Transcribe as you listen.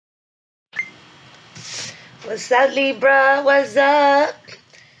What's up, Libra? What's up?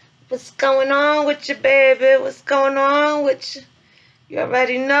 What's going on with you, baby? What's going on with you? You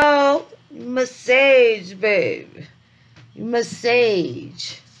already know. You must sage, baby. You must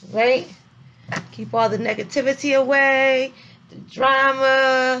sage, right? Keep all the negativity away, the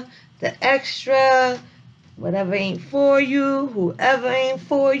drama, the extra, whatever ain't for you, whoever ain't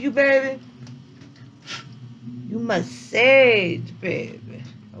for you, baby. You must sage, baby.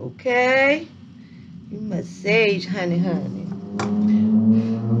 Okay? You must sage, honey, honey.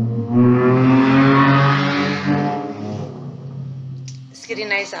 It's getting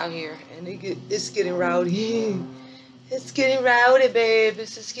nice out here, and it's getting rowdy. It's getting rowdy,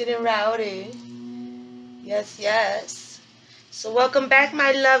 babies. It's getting rowdy. Yes, yes. So welcome back,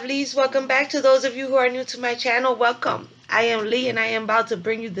 my lovelies. Welcome back to those of you who are new to my channel. Welcome. I am Lee, and I am about to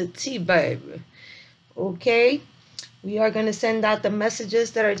bring you the tea, baby. Okay? We are going to send out the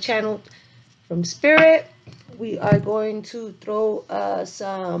messages that are channeled from Spirit. We are going to throw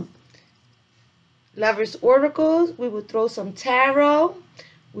some Lovers Oracles. We will throw some tarot.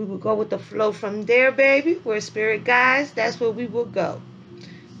 We will go with the flow from there, baby. Where Spirit guides, that's where we will go.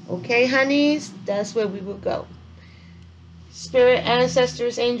 Okay, honeys? That's where we will go. Spirit,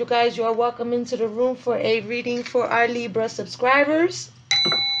 ancestors, angel guides, you are welcome into the room for a reading for our Libra subscribers.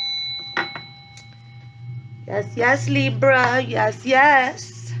 Yes, yes, Libra. Yes,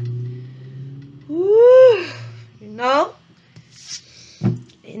 yes. Woo. You know?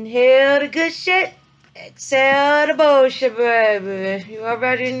 Inhale the good shit. Exhale the bullshit, baby. You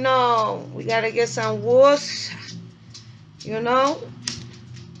already know. We gotta get some whoosh. You know?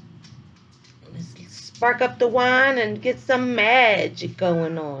 Let's spark up the wine and get some magic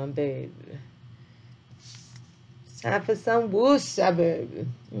going on, baby. It's time for some whoosh, baby.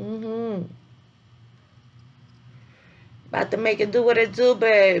 About to make it do what it do,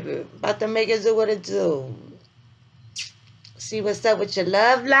 baby. About to make it do what it do. See what's up with your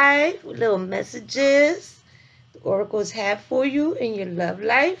love life. With little messages the oracles have for you in your love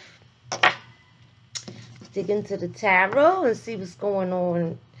life. Dig into the tarot and see what's going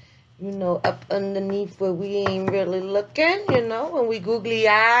on, you know, up underneath where we ain't really looking, you know, when we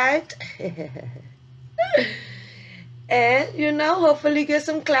googly-eyed. And, you know, hopefully get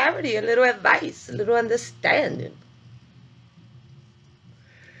some clarity, a little advice, a little understanding.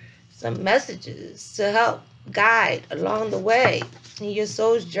 Some messages to help guide along the way in your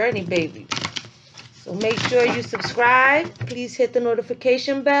soul's journey, baby. So make sure you subscribe. Please hit the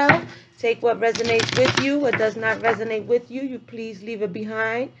notification bell. Take what resonates with you. What does not resonate with you, you please leave it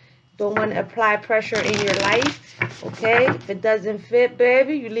behind. Don't want to apply pressure in your life. Okay? If it doesn't fit,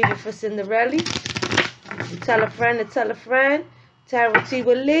 baby, you leave it for Cinderella. You tell a friend to tell a friend. Tarot Tea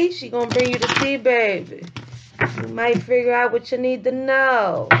with Lee. She gonna bring you the tea, baby. You might figure out what you need to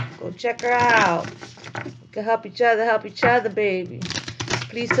know. Go check her out. We can help each other, baby.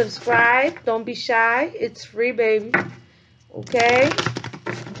 Please subscribe. Don't be shy. It's free, baby. Okay?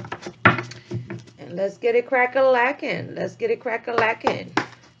 And let's get it crack-a-lackin'. Let's get it crack-a-lackin'.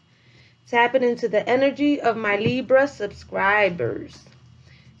 Tapping into the energy of my Libra subscribers.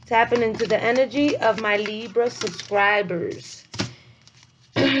 Tapping into the energy of my Libra subscribers.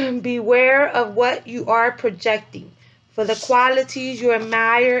 Beware of what you are projecting. For the qualities you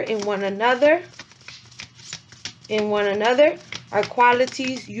admire in one another are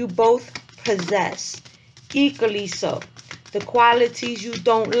qualities you both possess. Equally so. The qualities you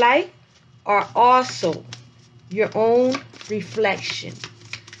don't like are also your own reflection.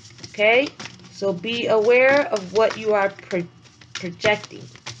 Okay? So be aware of what you are projecting.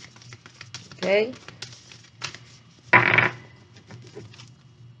 Okay?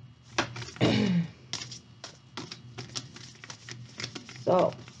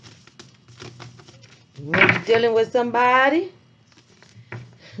 So, you may be dealing with somebody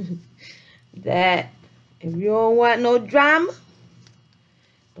that if you don't want no drama,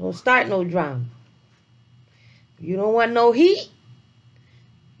 don't start no drama. If you don't want no heat,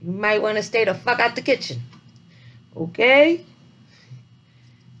 you might want to stay the fuck out the kitchen. Okay?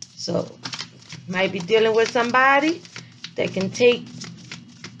 So, might be dealing with somebody that can take,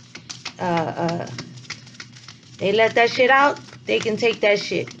 they let that shit out, they can take that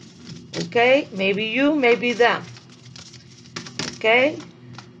shit. Okay? Maybe you, maybe them. Okay?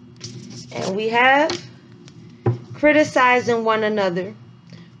 And we have criticizing one another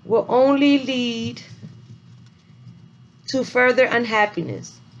will only lead to further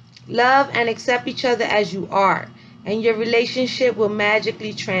unhappiness. Love and accept each other as you are, and your relationship will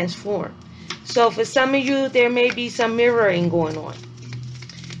magically transform. So for some of you, there may be some mirroring going on.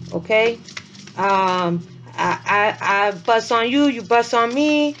 Okay? I bust on you, you bust on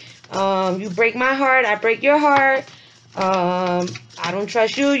me. You break my heart, I break your heart. I don't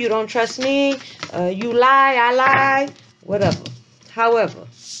trust you, you don't trust me. You lie, I lie. Whatever. However,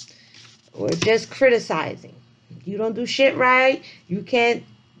 we're just criticizing. You don't do shit right. You can't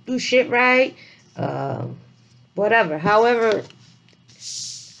do shit right. Whatever. However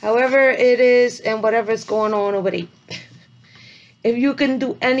it is, and whatever's going on over there. If you can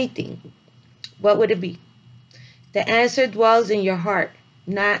do anything, what would it be? The answer dwells in your heart,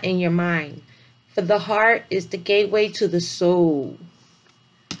 not in your mind. For the heart is the gateway to the soul.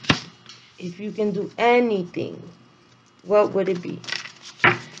 If you can do anything, what would it be?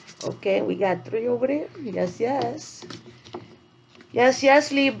 Okay, we got 3 over there. Yes, yes. Yes,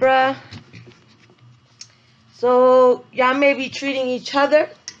 yes, Libra. So, y'all may be treating each other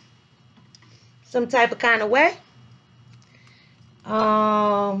some type of kind of way.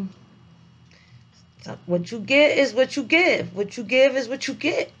 What you get is what you give. What you give is what you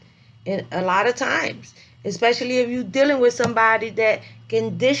get. And a lot of times, especially if you're dealing with somebody that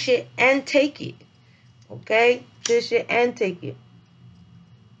can dish it and take it. Okay? Dish it and take it.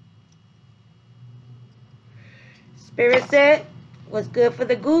 Spirit said, what's good for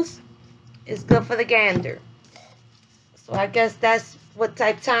the goose is good for the gander. So I guess that's what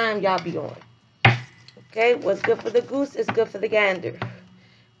type time y'all be on. Okay? What's good for the goose is good for the gander.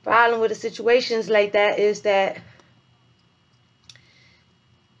 Problem with the situations like that is that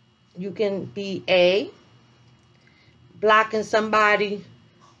you can be blocking somebody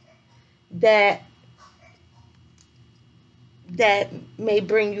that may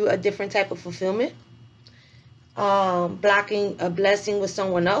bring you a different type of fulfillment, blocking a blessing with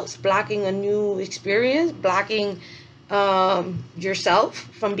someone else, blocking a new experience, blocking yourself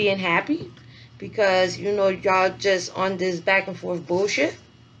from being happy because you know y'all just on this back and forth bullshit.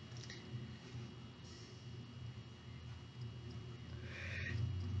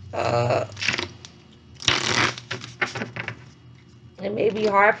 It may be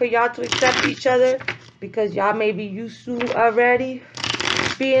hard for y'all to accept each other because y'all may be used to already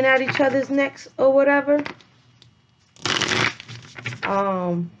being at each other's necks or whatever.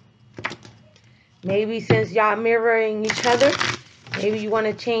 Maybe since y'all mirroring each other, maybe you want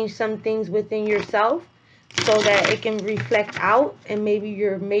to change some things within yourself so that it can reflect out, and maybe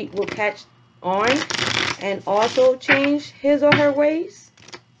your mate will catch on and also change his or her ways.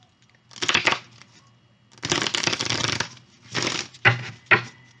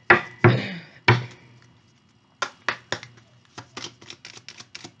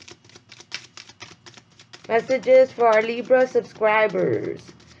 Messages for our Libra subscribers.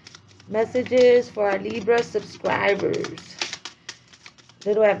 Messages for our Libra subscribers.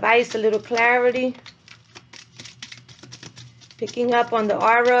 Little advice, a little clarity. Picking up on the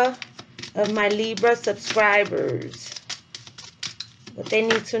aura of my Libra subscribers. What they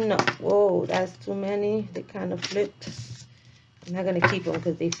need to know. Whoa, that's too many. They kind of flipped. I'm not going to keep them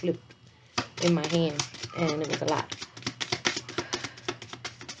because they flipped in my hand. And it was a lot.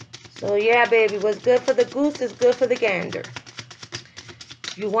 So yeah, baby, what's good for the goose is good for the gander.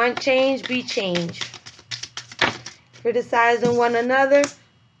 If you want change, be changed. Criticizing one another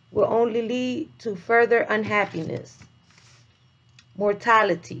will only lead to further unhappiness.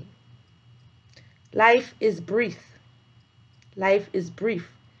 Mortality. Life is brief. Life is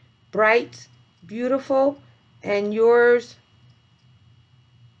brief. Bright, beautiful, and yours.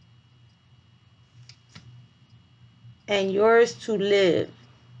 And yours to live.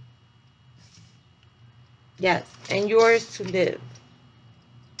 Yes, and yours to live.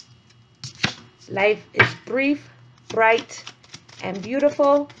 Life is brief, bright, and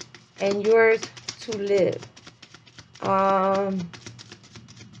beautiful, and yours to live.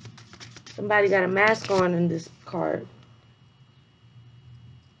 Somebody got a mask on in this card.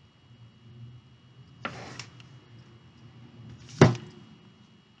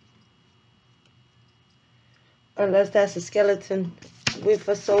 Unless that's a skeleton with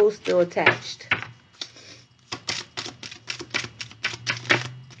a soul still attached.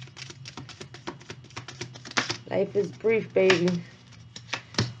 Life is brief, baby.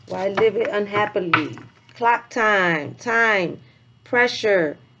 Why live it unhappily? Clock time,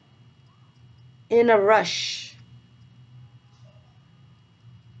 pressure, in a rush.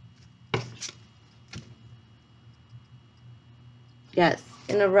 Yes,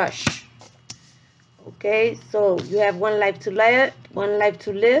 in a rush. Okay, so you have one life to live, one life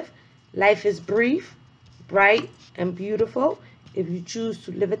to live. Life is brief, bright, and beautiful. If you choose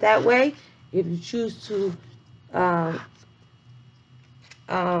to live it that way, if you choose to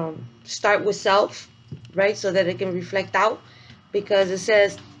start with self, right, so that it can reflect out, because it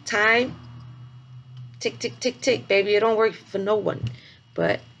says time, tick, tick, tick, tick, baby. It don't work for no one,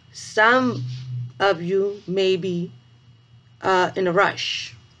 but Some of you may be in a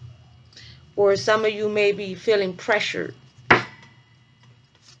rush, or some of you may be feeling pressured,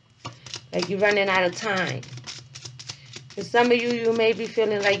 like you're running out of time. For some of you, you may be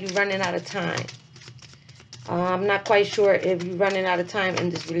feeling like you're running out of time. I'm not quite sure if you're running out of time in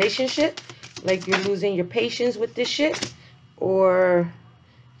this relationship, like you're losing your patience with this shit, or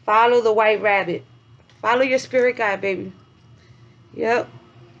follow the white rabbit. Follow your spirit guide, baby. Yep.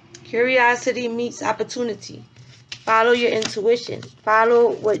 Curiosity meets opportunity. Follow your intuition.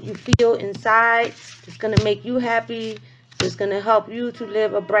 Follow what you feel inside. It's going to make you happy. It's going to help you to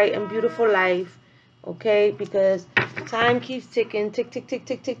live a bright and beautiful life. Okay? Because time keeps ticking. Tick, tick, tick,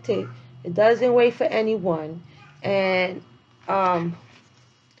 tick, tick, tick. It doesn't wait for anyone. And,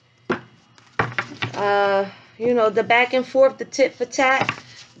 you know, the back and forth, the tit for tat,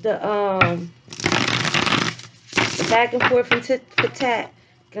 the back and forth and tit for tat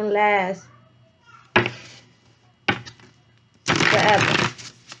can last forever.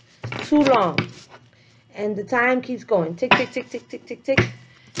 Too long. And the time keeps going. Tick, tick, tick, tick, tick, tick, tick.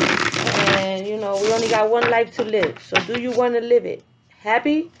 And, you know, we only got one life to live. So do you want to live it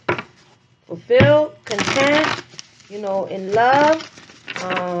happy, fulfilled, content, you know, in love,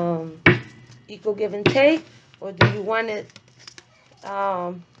 equal give and take? Or do you want it,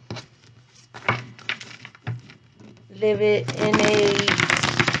 live it in a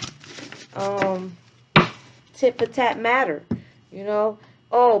tit for tat matter? You know,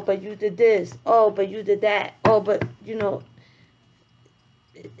 oh, but you did this. Oh, but you did that. Oh, but, you know,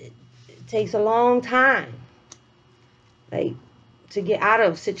 it takes a long time, like, to get out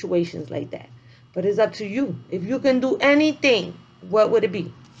of situations like that. But it's up to you. If you can do anything, what would it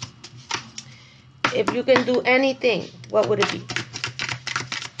be? If you can do anything, what would it be?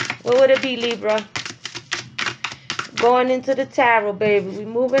 What would it be, Libra? Going into the tarot, baby. We're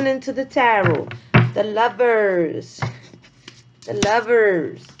moving into the tarot. The Lovers. The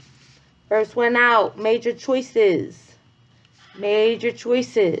Lovers. First one out. Major choices. Major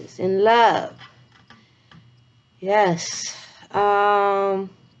choices in love. Yes.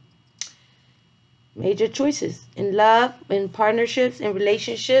 Major choices in love, in partnerships, in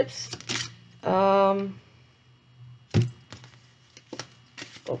relationships. Oh,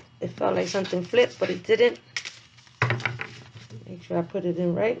 it felt like something flipped, but it didn't. Make sure I put it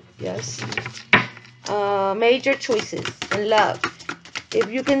in right. Yes. Major choices in love. If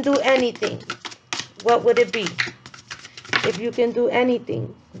you can do anything, what would it be? If you can do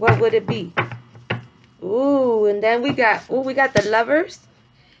anything, what would it be? Ooh, and then we got the Lovers,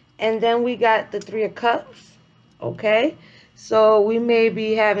 and then we got the Three of Cups. Okay, so we may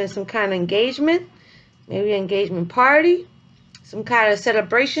be having some kind of engagement, maybe an engagement party, some kind of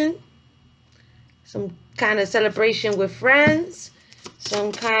celebration, with friends,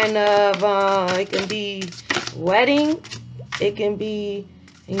 some kind of, it can be wedding, it can be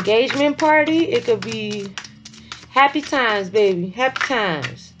engagement party, it could be happy times, baby, happy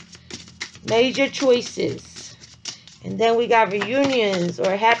times. Major choices. And then we got reunions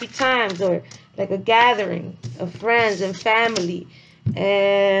or happy times or like a gathering of friends and family.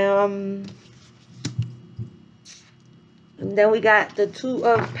 And then we got the Two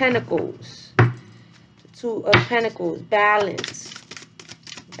of Pentacles. The Two of Pentacles. Balance.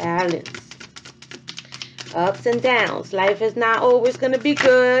 Balance. Ups and downs. Life is not always going to be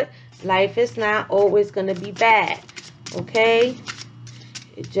good. Life is not always going to be bad. Okay?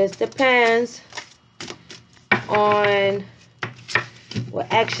 It just depends on what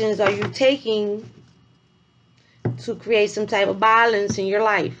actions are you taking to create some type of balance in your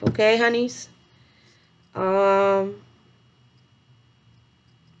life. Okay, honeys? So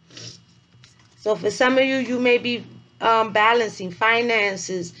for some of you, you may be balancing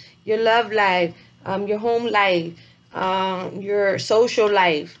finances, your love life, your home life, your social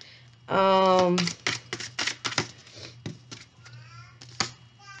life.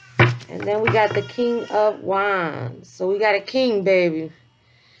 And then we got the King of Wands. So we got a king, baby.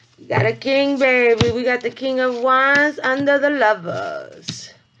 We got a king, baby. We got the King of Wands under the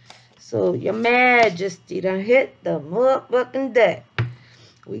Lovers. So your Majesty done hit the motherfucking deck.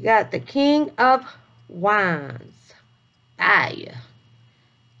 We got the King of Wands. Fire.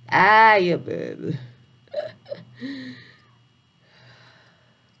 Fire, baby.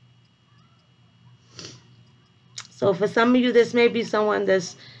 So for some of you, this may be someone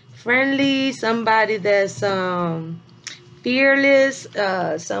that's friendly, somebody that's fearless,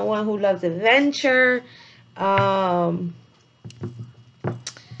 someone who loves adventure.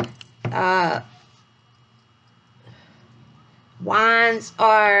 Wands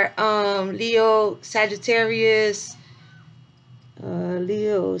are Leo, Sagittarius,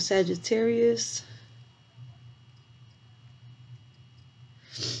 Leo, Sagittarius.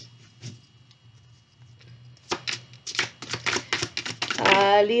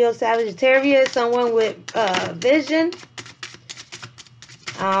 Leo, Sagittarius, someone with vision.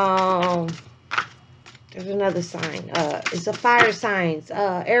 There's another sign. It's a fire sign.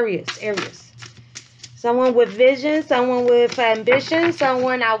 Aries. Someone with vision, someone with ambition,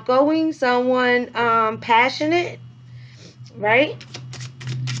 someone outgoing, someone passionate, right?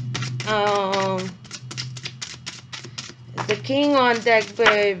 It's the king on deck,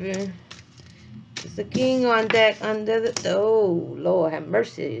 baby. It's the king on deck under the... Oh, Lord have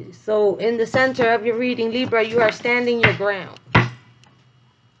mercy. So in the center of your reading, Libra, you are standing your ground.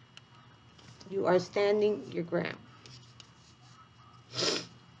 You are standing your ground.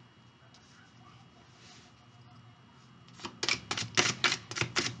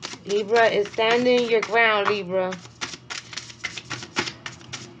 Libra is standing your ground, Libra.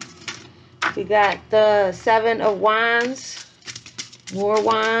 We got the 7 of Wands. More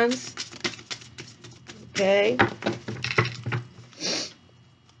Wands. Okay.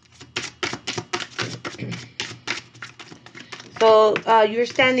 So you're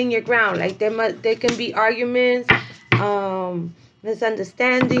standing your ground. Like there can be arguments,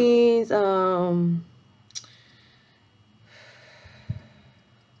 misunderstandings,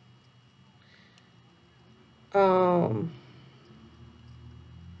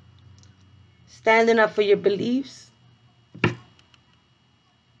 standing up for your beliefs.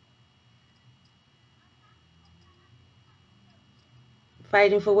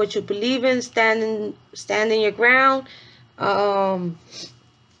 Fighting for what you believe in, standing your ground. Probably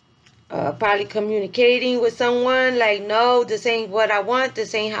communicating with someone like, no, this ain't what I want,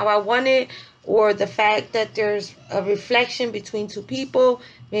 this ain't how I want it, or the fact that there's a reflection between two people,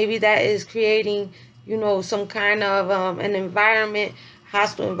 maybe that is creating, you know, some kind of an environment,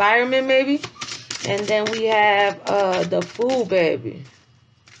 hostile environment maybe. And then we have the Fool, baby.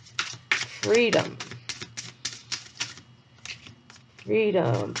 Freedom.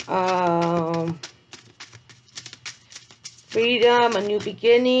 Freedom, a new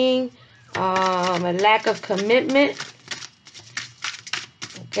beginning, a lack of commitment.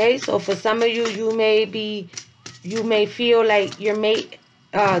 Okay, so for some of you, you may feel like your mate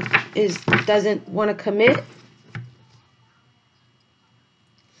doesn't want to commit.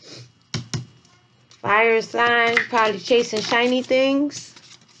 Fire sign, probably chasing shiny things.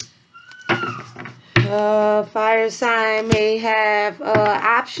 Fire sign may have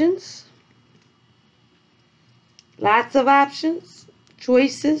options. Lots of options,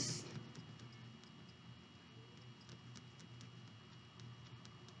 choices.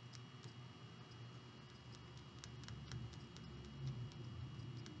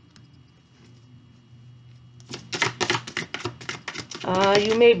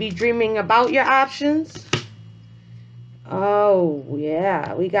 You may be dreaming about your options. Oh,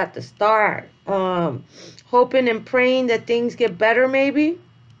 yeah, we got the Star. Hoping and praying that things get better, maybe.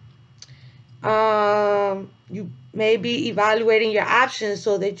 You may be evaluating your options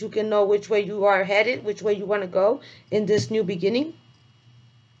so that you can know which way you are headed, which way you want to go in this new beginning.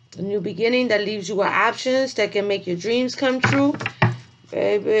 A new beginning that leaves you with options that can make your dreams come true.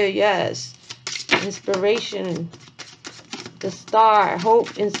 Baby, yes. Inspiration. The Star.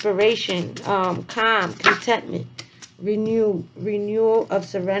 Hope, inspiration. Calm, contentment. Renewal of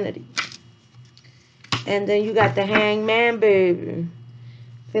serenity. And then you got the Hangman, baby.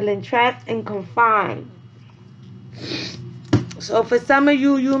 Feeling trapped and confined. So for some of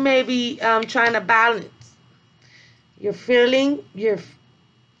you, you may be trying to balance your feeling, your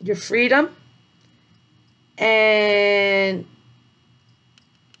freedom, and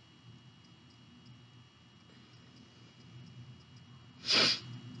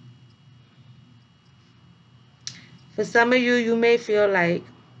for some of you, you may feel like,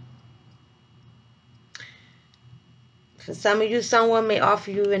 for some of you, someone may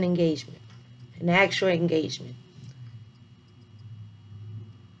offer you an engagement, an actual engagement.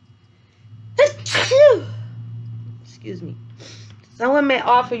 Excuse me. Someone may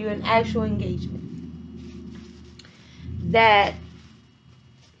offer you an actual engagement that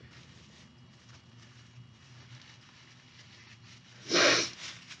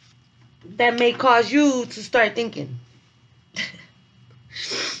may cause you to start thinking.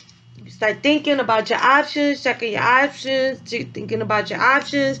 Start thinking about your options, checking your options, thinking about your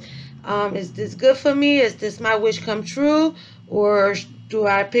options. Is this good for me? Is this my wish come true? Or do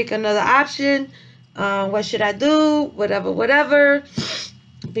I pick another option? What should I do? Whatever.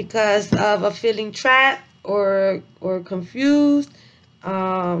 Because of a feeling trapped or confused.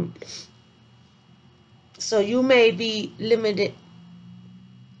 So you may be limited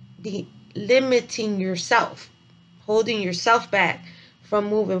limiting yourself, holding yourself back from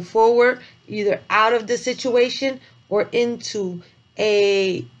moving forward, either out of the situation or into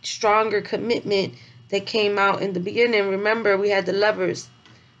a stronger commitment that came out in the beginning. Remember, we had the Lovers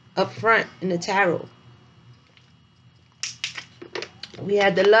up front in the tarot. We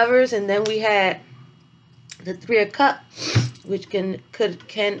had the Lovers, and then we had the Three of Cups, which can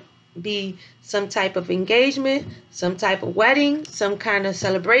be some type of engagement, some type of wedding, some kind of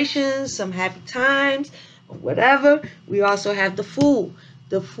celebration, some happy times, or whatever. We also have the Fool.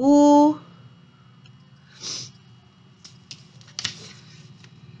 The Fool,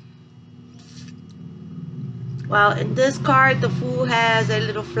 well, in this card, the Fool has a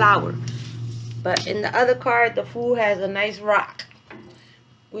little flower. But in the other card, the Fool has a nice rock,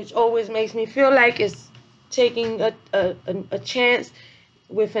 which always makes me feel like it's taking a chance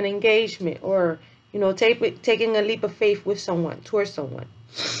with an engagement, or, you know, taking a leap of faith with someone, towards someone.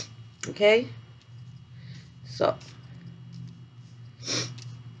 Okay? So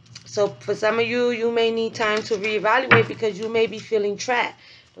for some of you, you may need time to reevaluate, because you may be feeling trapped.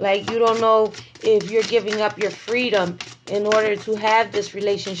 Like you don't know if you're giving up your freedom in order to have this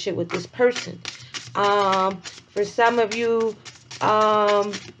relationship with this person. For some of you,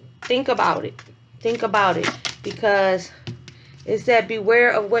 think about it. Think about it, because it said beware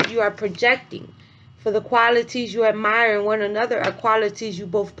of what you are projecting. For the qualities you admire in one another are qualities you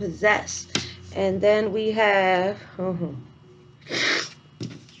both possess. And then we have,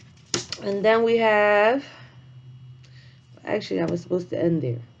 actually I was supposed to end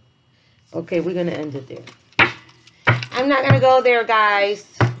there. Okay, we're going to end it there. I'm not going to go there, guys.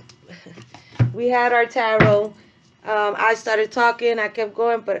 We had our tarot. I started talking, I kept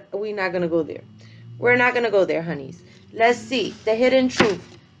going, but we're not going to go there. We're not going to go there, honeys. Let's see. The hidden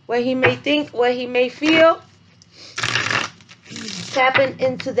truth. What he may think, what he may feel. Tapping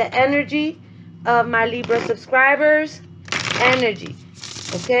into the energy of my Libra subscribers. Energy.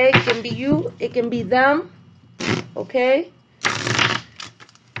 Okay? It can be you. It can be them. Okay?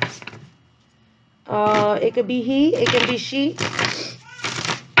 It could be he. It can be she.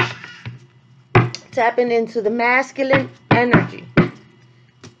 Tapping into the masculine energy.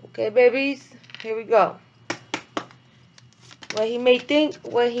 Okay, babies? Here we go. What he may think,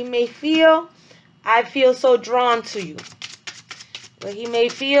 what he may feel. I feel so drawn to you. What he may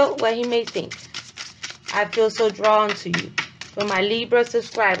feel, what he may think. I feel so drawn to you. For my Libra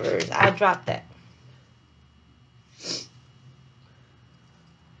subscribers, I dropped that.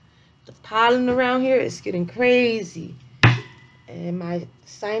 The pollen around here is getting crazy. And my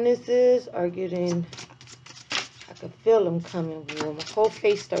sinuses are getting, I can feel them coming. My whole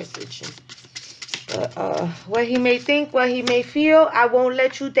face starts itching. But what he may think, what he may feel, I won't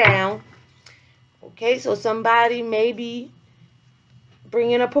let you down. Okay, so somebody may be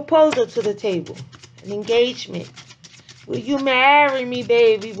bringing a proposal to the table. An engagement. Will you marry me,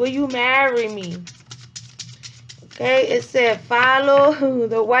 baby? Will you marry me? Okay, it said follow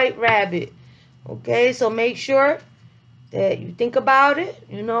the white rabbit. Okay, so make sure that you think about it.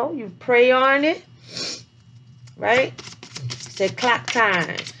 You know, you pray on it. Right? It said clock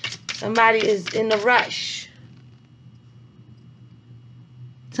time. Somebody is in a rush.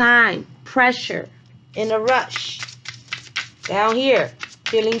 Time, pressure, in a rush. Down here,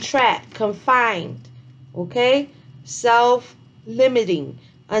 feeling trapped, confined. Okay? Self-limiting,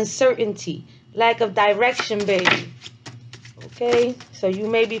 uncertainty, lack of direction, baby. Okay? So you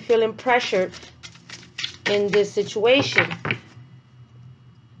may be feeling pressured in this situation.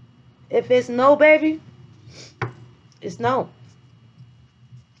 If it's no, baby, it's no.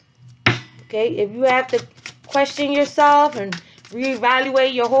 Okay? If you have to question yourself and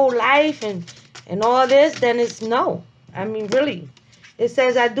reevaluate your whole life and all this, then it's no. I mean, really. It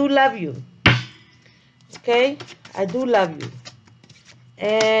says, I do love you. Okay? I do love you.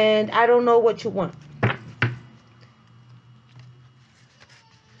 And I don't know what you want.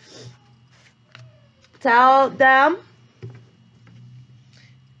 Tell them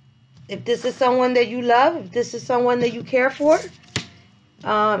if this is someone that you love, if this is someone that you care for,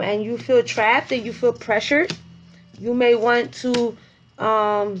 and you feel trapped and you feel pressured, you may want to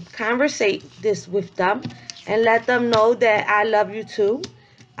conversate this with them and let them know that I love you too.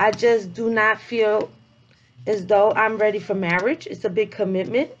 I just do not feel as though I'm ready for marriage. It's a big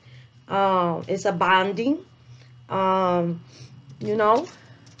commitment. It's a bonding. You know,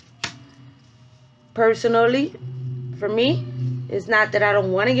 personally, for me, it's not that I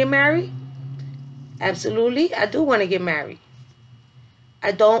don't want to get married. Absolutely, I do want to get married.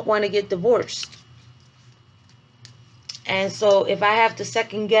 I don't want to get divorced. And so if I have to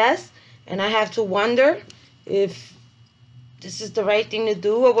second guess and I have to wonder if this is the right thing to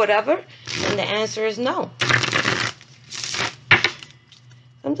do or whatever? And the answer is no.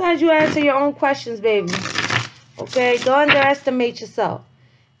 Sometimes you answer your own questions, baby. Okay? Don't underestimate yourself.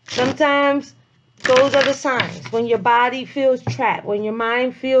 Sometimes those are the signs. When your body feels trapped, when your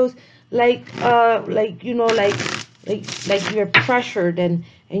mind feels like you know, like you're pressured and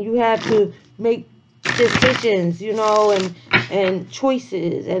you have to make decisions, you know, and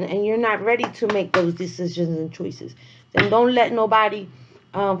choices, and you're not ready to make those decisions and choices, then don't let nobody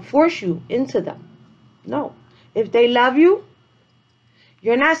force you into them. No. If they love you,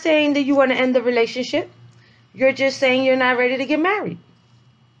 you're not saying that you want to end the relationship. You're just saying you're not ready to get married.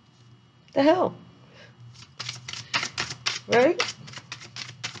 The hell? Right?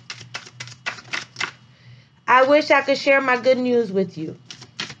 I wish I could share my good news with you.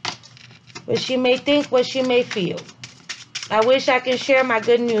 What she may think, what she may feel. I wish I could share my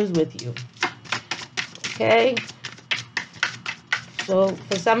good news with you. Okay? So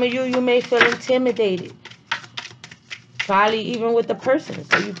for some of you, you may feel intimidated. Probably even with the person.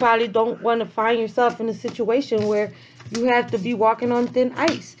 So you probably don't want to find yourself in a situation where you have to be walking on thin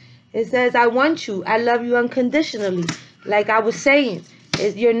ice. It says, I want you. I love you unconditionally. Like I was saying,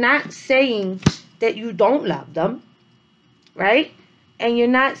 you're not saying that you don't love them, right? And you're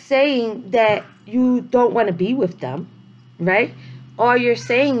not saying that you don't want to be with them, right? All you're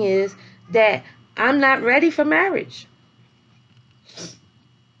saying is that I'm not ready for marriage.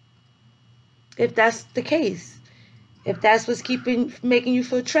 If that's the case. If that's what's making you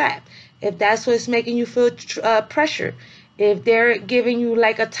feel trapped, if that's what's making you feel pressure, if they're giving you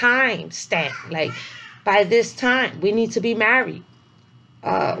like a time stamp, like by this time we need to be married.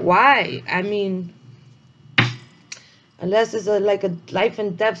 Why? I mean, unless it's like a life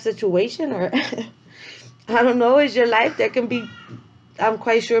and death situation, or I don't know, it's your life. There can be, I'm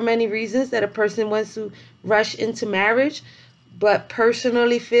quite sure, many reasons that a person wants to rush into marriage. But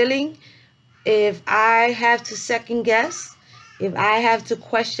personally feeling, if I have to second guess, if I have to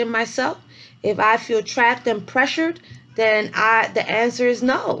question myself, if I feel trapped and pressured, then the answer is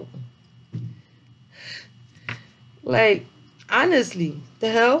no. Like, honestly, the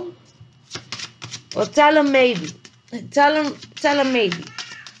hell? Well, tell him maybe. Tell him maybe.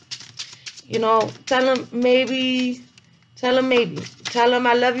 You know, tell him maybe. Tell him maybe. Tell him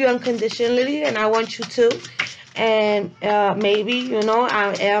I love you unconditionally and I want you to. And maybe, you know,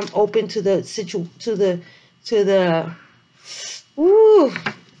 I am open to the ooh,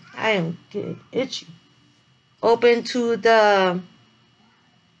 I am getting itchy. Open to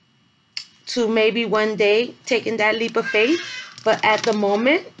maybe one day taking that leap of faith. But at the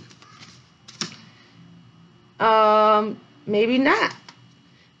moment, maybe not.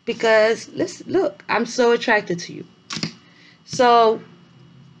 Because, listen, look, I'm so attracted to you. So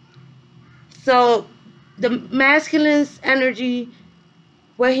the masculine's energy,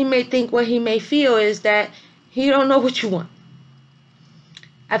 what he may think, what he may feel is that he don't know what you want.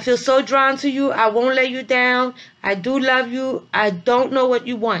 I feel so drawn to you. I won't let you down. I do love you. I don't know what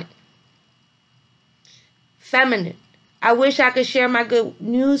you want. Feminine. I wish I could share my good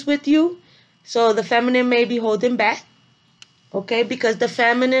news with you. So the feminine may be holding back. Okay? Because the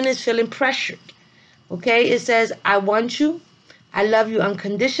feminine is feeling pressured. Okay? It says, I want you. I love you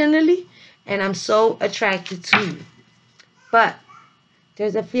unconditionally. And I'm so attracted to you. But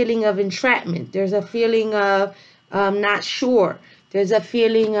there's a feeling of entrapment. There's a feeling of not sure. There's a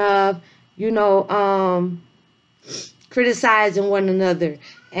feeling of, you know, criticizing one another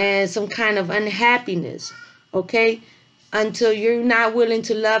and some kind of unhappiness, okay? Until you're not willing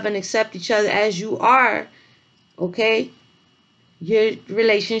to love and accept each other as you are, okay? Your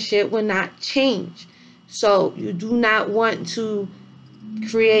relationship will not change. So you do not want to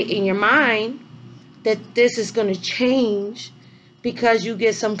create in your mind that this is going to change because you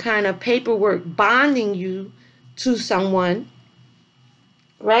get some kind of paperwork bonding you to someone,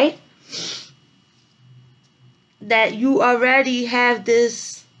 right? That you already have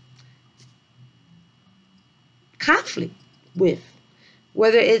this conflict with,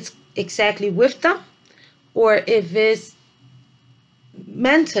 whether it's exactly with them or if it's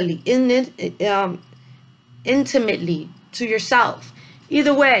mentally, intimately to yourself.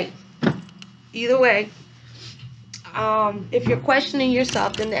 Either way, if you're questioning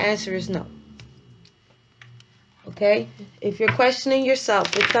yourself, then the answer is no. Okay? If you're questioning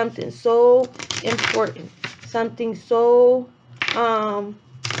yourself with something so important, something so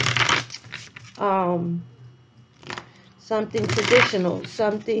something traditional,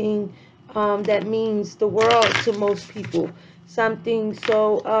 something that means the world to most people, something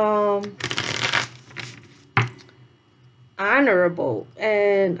so honorable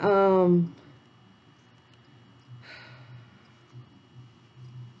and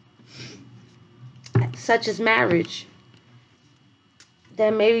such as marriage,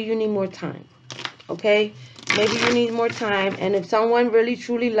 then maybe you need more time. Okay? Maybe you need more time. And if someone really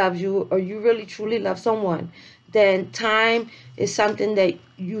truly loves you, or you really truly love someone, then time is something that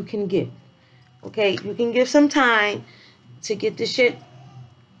you can give. Okay? You can give some time to get this shit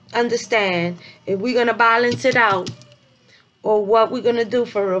understand if we're going to balance it out, or what we're going to do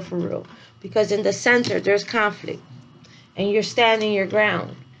for real, for real. Because in the center, there's conflict. And you're standing your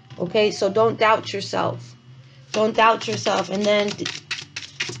ground. Okay? So don't doubt yourself. Don't doubt yourself. And then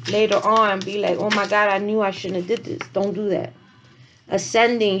later on be like, oh my God, I knew I shouldn't have did this. Don't do that.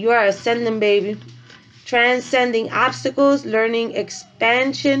 Ascending. You are ascending, baby. Transcending obstacles. Learning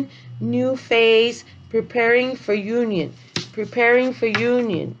expansion. New phase. Preparing for union. Preparing for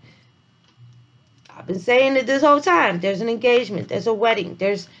union. I've been saying it this whole time. There's an engagement. There's a wedding.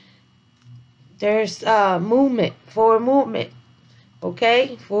 There's movement. Forward movement.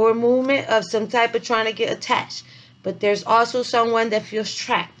 Okay? Forward movement of some type of trying to get attached. But there's also someone that feels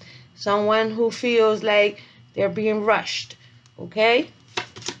trapped. Someone who feels like they're being rushed. Okay?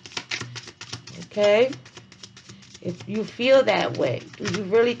 Okay? If you feel that way, do you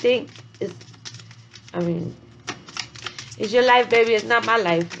really think it's, I mean, it's your life, baby. It's not my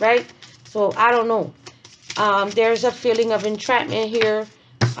life, right? So, I don't know. There's a feeling of entrapment here.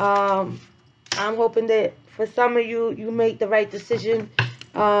 I'm hoping that for some of you, you make the right decision.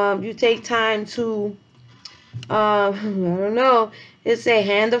 You take time to, I don't know. It's a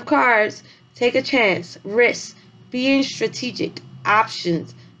hand of cards. Take a chance. Risk. Being strategic.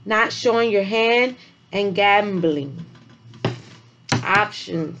 Options. Not showing your hand. And gambling.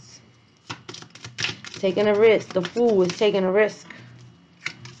 Options. Taking a risk. The Fool is taking a risk.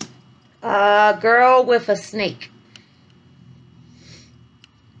 Girl with a snake.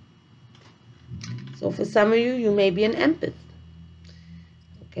 So for some of you, you may be an empath.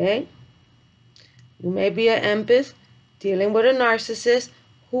 Okay? You may be an empath dealing with a narcissist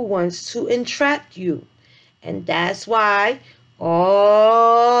who wants to entrap you. And that's why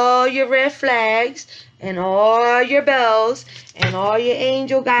all your red flags and all your bells and all your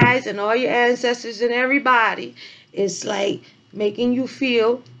angel guides and all your ancestors and everybody is like making you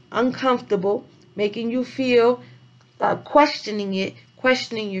feel uncomfortable, making you feel questioning it,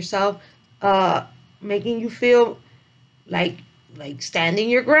 questioning yourself, making you feel like standing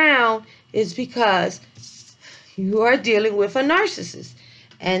your ground, is because you are dealing with a narcissist.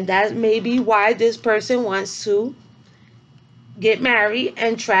 And that may be why this person wants to get married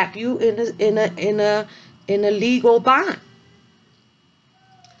and trap you in a legal bond.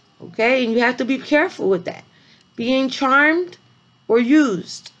 Okay? And you have to be careful with that. Being charmed or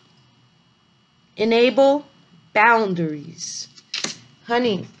used. Enable boundaries.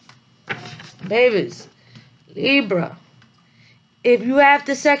 Honey, babies, Libra, if you have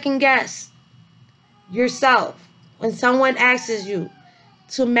to second guess yourself when someone asks you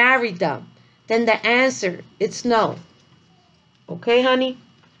to marry them, then the answer is no. Okay, honey?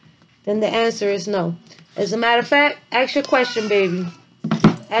 Then the answer is no. As a matter of fact, ask your question, baby.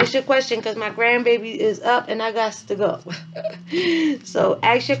 Ask your question, because my grandbaby is up and I got to go. So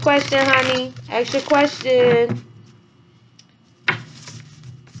ask your question, honey. Ask your question.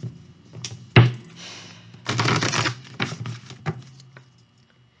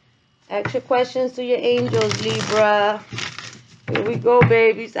 Ask your questions to your angels, Libra. Here we go,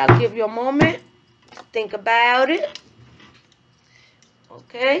 babies. I'll give you a moment. Think about it.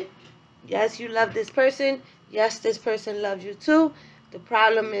 Okay? Yes, you love this person. Yes, this person loves you too. The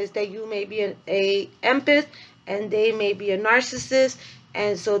problem is that you may be an empath and they may be a narcissist.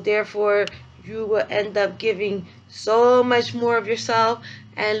 And so therefore, you will end up giving so much more of yourself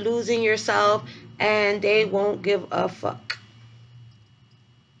and losing yourself. And they won't give a fuck.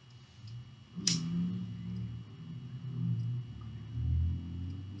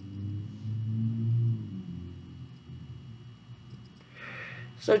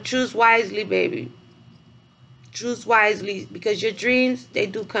 So choose wisely, baby. Choose wisely, because your dreams, they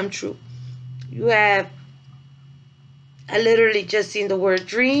do come true. You have, I literally just seen the word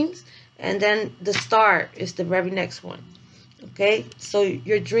dreams, and then the star is the very next one. Okay? So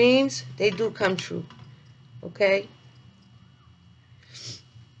your dreams, they do come true. Okay?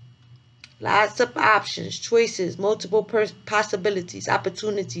 Lots of options, choices, multiple possibilities,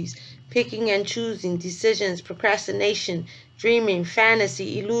 opportunities, picking and choosing, decisions, procrastination, dreaming,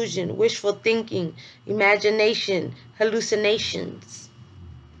 fantasy, illusion, wishful thinking, imagination, hallucinations.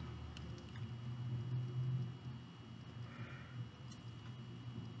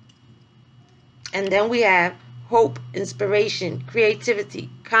 And then we have hope, inspiration, creativity,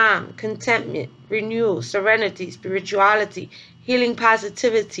 calm, contentment, renewal, serenity, spirituality, healing,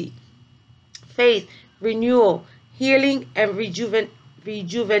 positivity, faith, renewal, healing, and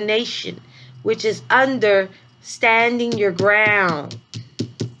rejuvenation, which is under standing your ground.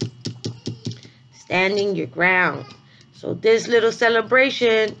 Standing your ground. So this little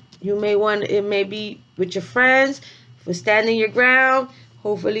celebration, you may want, it may be with your friends for standing your ground.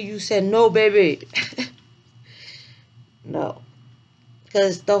 Hopefully you said no, baby. No.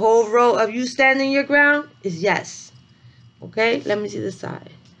 Because the whole row of you standing your ground is yes. Okay, let me see the side.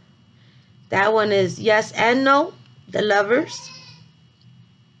 That one is yes and no, the Lovers.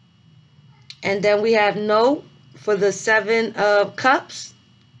 And then we have no for the 7 of Cups,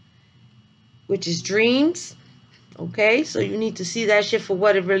 which is dreams. Okay, so you need to see that shit for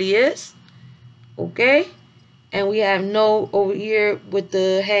what it really is. Okay, and we have no over here with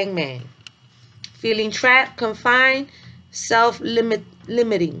the Hangman. Feeling trapped, confined,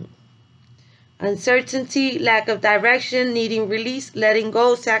 self-limiting. Uncertainty, lack of direction, needing release, letting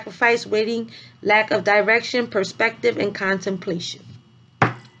go, sacrifice, waiting, lack of direction, perspective, and contemplation.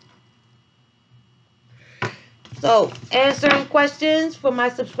 So, answering questions for my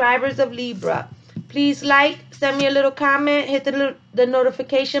subscribers of Libra. Please like, send me a little comment, hit the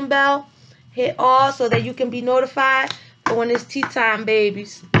notification bell, hit all so that you can be notified for when it's tea time,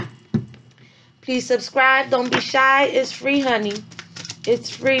 babies. Please subscribe. Don't be shy. It's free, honey. It's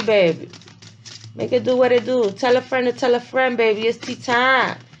free, baby. Make it do what it do. Tell a friend to tell a friend, baby. It's tea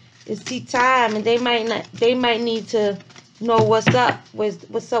time. It's tea time, and they might need to know what's up.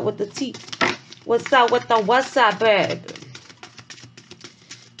 What's up with the tea? What's up with the what's up, baby?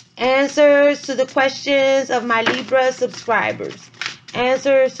 Answers to the questions of my Libra subscribers.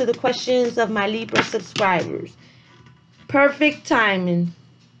 Answers to the questions of my Libra subscribers. Perfect timing.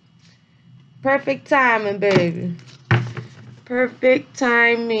 Perfect timing, baby. Perfect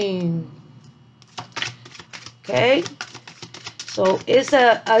timing. Okay? So it's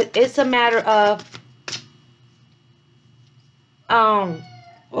a matter of oh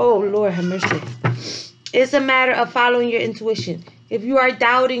Lord have mercy. It's a matter of following your intuition. If you are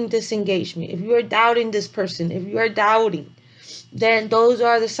doubting this engagement, if you are doubting this person, if you are doubting, then those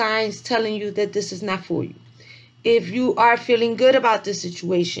are the signs telling you that this is not for you. If you are feeling good about this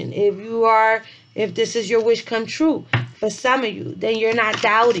situation, if this is your wish come true for some of you, then you're not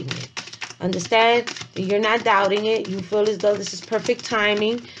doubting it. Understand? You're not doubting it. You feel as though this is perfect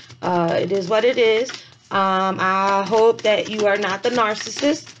timing. It is what it is. I hope that you are not the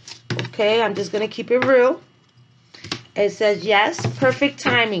narcissist. Okay, I'm just going to keep it real. It says yes, perfect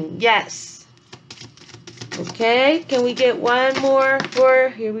timing, yes. Okay, can we get one more for,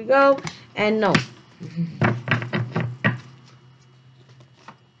 here we go, and no.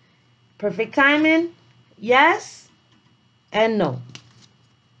 Perfect timing, yes, and no.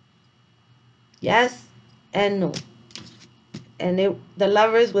 Yes, and no. And the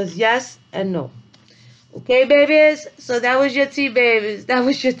Lovers was yes and no. Okay, babies, so that was your tea, babies. That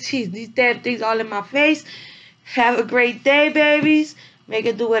was your tea. These damn things all in my face. Have a great day, babies. Make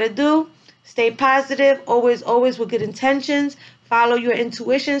it do what it do. Stay positive. Always, always with good intentions. Follow your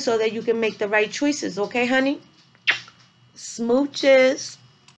intuition so that you can make the right choices. Okay, honey? Smooches.